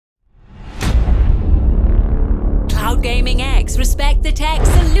Cloud Gaming X. Respect the tech,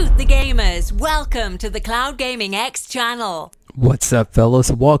 salute the gamers. Welcome to the Cloud Gaming X channel. What's up,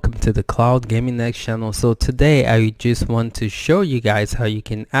 fellas? Welcome to the Cloud Gaming X channel. So today I just want to show you guys how you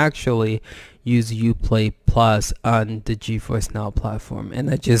can actually use Uplay Plus on the Geforce Now platform.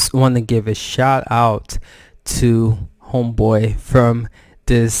 And I just want to give a shout out to homeboy from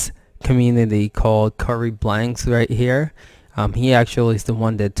this community called Curry Blanks right here. He actually is the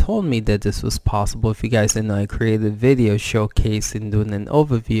one that told me that this was possible. If you guys didn't know, I created a video showcasing, doing an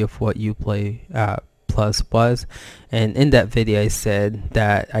overview of what Uplay Plus was, and in that video I said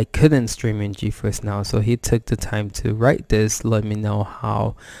that I couldn't stream in Geforce Now, so he took the time to write this, let me know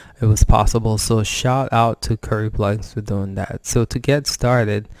how it was possible. So shout out to Curry Blanks for doing that. So to get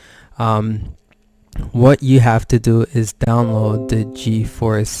started, what you have to do is download the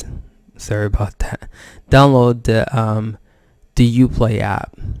Geforce, sorry about that, download the Uplay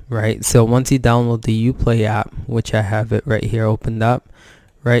app, right? So once you download the Uplay app, which I have it right here opened up,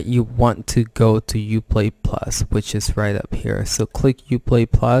 right, you want to go to Uplay Plus, which is right up here. So click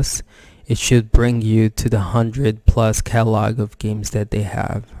Uplay Plus. It should bring you to the 100+ catalog of games that they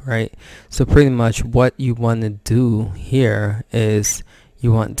have, right? So pretty much what you want to do here is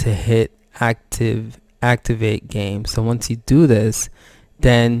you want to hit activate game. So once you do this,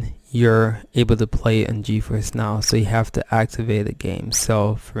 then you're able to play on Geforce Now. So you have to activate a game.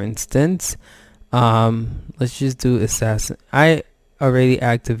 So for instance, let's just do Assassin. I already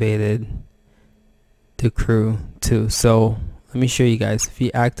activated the Crew 2. So let me show you guys. If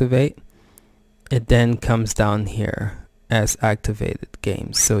you activate, it then comes down here as activated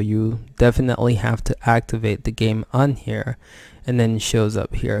games. So you definitely have to activate the game on here, and then it shows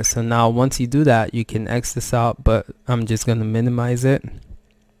up here. So now once you do that, you can X this out, but I'm just going to minimize it.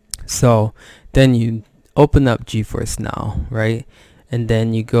 So then you open up Geforce Now, right? And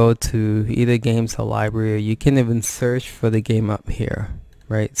then you go to either games or library, or you can even search for the game up here,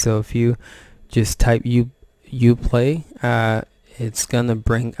 right? So if you just type Uplay, it's gonna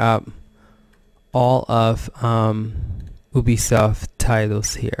bring up all of Ubisoft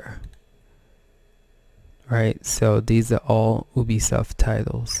titles here, right? So these are all Ubisoft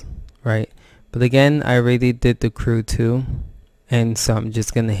titles, right? But again, I already did the Crew 2, and so I'm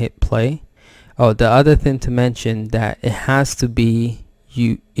just gonna hit play. Oh, the other thing to mention, that it has to be,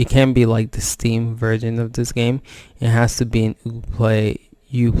 it can't be like the Steam version of this game. It has to be an Uplay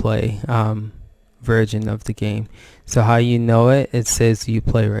version of the game. So how you know it? It says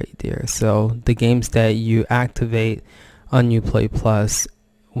Uplay right there. So the games that you activate on Uplay Plus,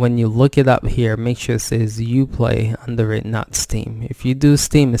 when you look it up here, make sure it says Uplay under it, not Steam. If you do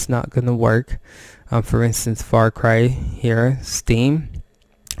Steam, it's not gonna work. For instance, Far Cry here, Steam,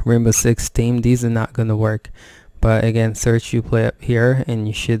 Rainbow Six, Steam, these are not going to work. But again, search Uplay up here and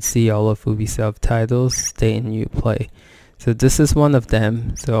you should see all of Ubisoft titles stay in Uplay. So this is one of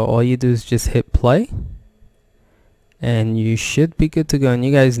them. So all you do is just hit play and you should be good to go. And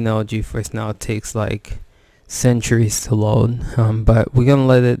you guys know Geforce Now takes like centuries to load, but we're gonna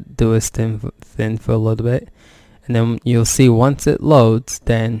let it do its thing for a little bit, and then you'll see once it loads,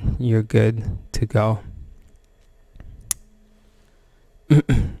 then you're good to go.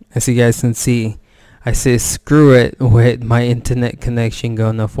 As you guys can see, I say screw it with my internet connection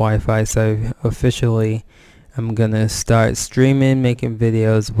going off Wi-Fi, so officially I'm gonna start streaming, making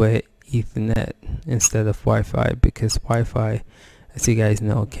videos with Ethernet instead of Wi-Fi, because Wi-Fi, as you guys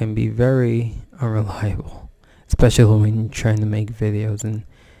know, can be very unreliable, especially when you're trying to make videos and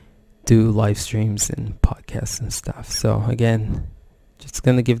do live streams and podcasts and stuff. So again, just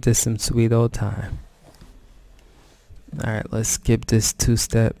gonna give this some sweet old time. Alright, let's skip this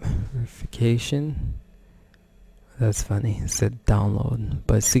two-step verification. That's funny, it said download.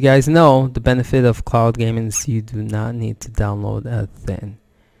 But so you guys know, the benefit of cloud gaming is you do not need to download a thing.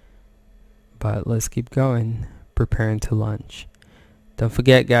 But let's keep going, preparing to lunch. Don't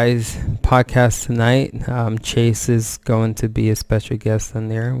forget, guys, podcast tonight. Chase is going to be a special guest on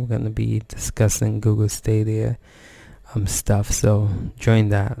there. We're going to be discussing Google Stadia stuff, so join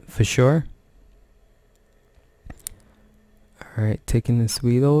that for sure. Alright, taking this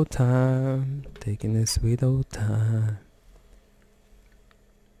sweet old time. Taking this sweet old time.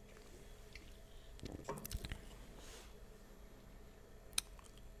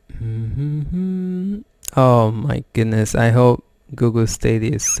 Oh my goodness, I hope Google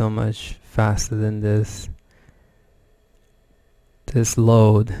Stadia is so much faster than this. This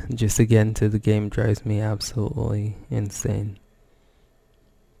load just to get into the game drives me absolutely insane.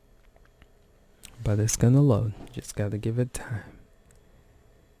 But it's gonna load, just gotta give it time.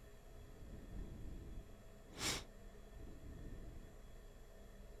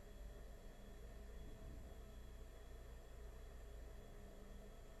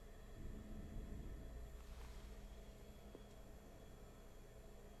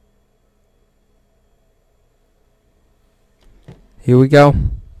 here we go.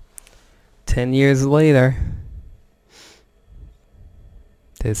 10 years later.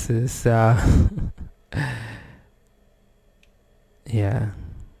 This is yeah,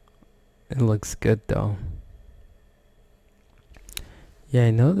 it looks good though. Yeah,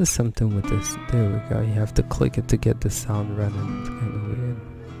 I noticed something with this. There we go. You have to click it to get the sound running. It's kind of weird.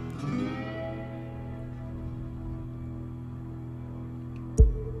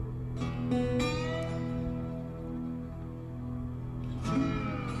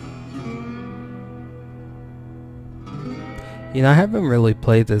 You know, I haven't really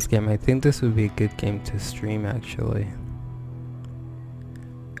played this game. I think this would be a good game to stream, actually.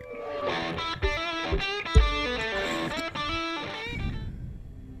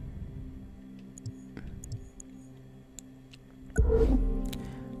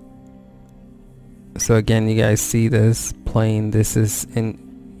 So again, you guys see this playing. This is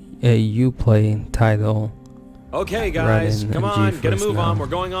in a Uplay title. Okay, guys, come on, get a move on. We're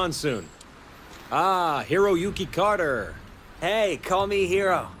going on soon. Ah, Hiroyuki Carter. Hey, call me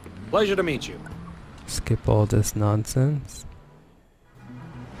Hiro. Pleasure to meet you. Skip all this nonsense.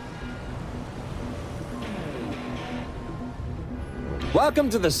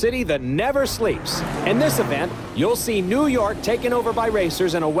 Welcome to the city that never sleeps. In this event, you'll see New York taken over by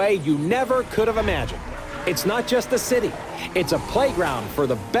racers in a way you never could have imagined. It's not just a city. It's a playground for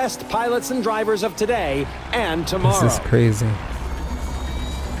the best pilots and drivers of today and tomorrow. This is crazy.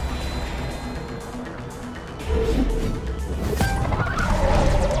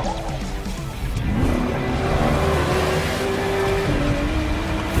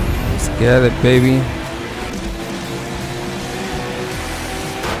 Let's get it, baby.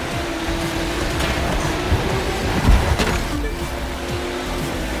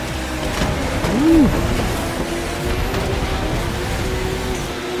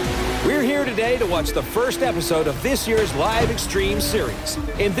 We're here today to watch the first episode of this year's Live Extreme series.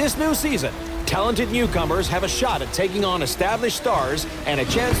 In this new season, talented newcomers have a shot at taking on established stars and a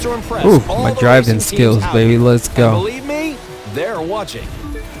chance to impress all my the driving racing skills, teams out baby. there. Let's go. And believe me, they're watching.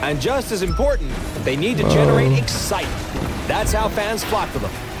 And just as important, they need to generate excitement. That's how fans flock to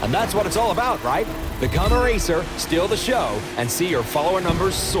them. And that's what it's all about, right? Become a racer, steal the show, and see your follower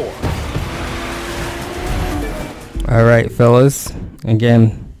numbers soar. Alright, fellas.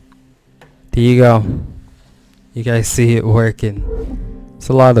 Again, there you go. You guys see it working. It's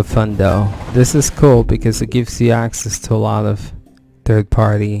a lot of fun though. This is cool because it gives you access to a lot of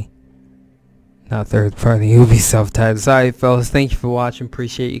not third-party Ubisoft titles. Alright, fellas, thank you for watching.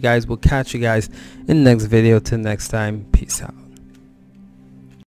 Appreciate you guys. We'll catch you guys in the next video. Till next time, peace out.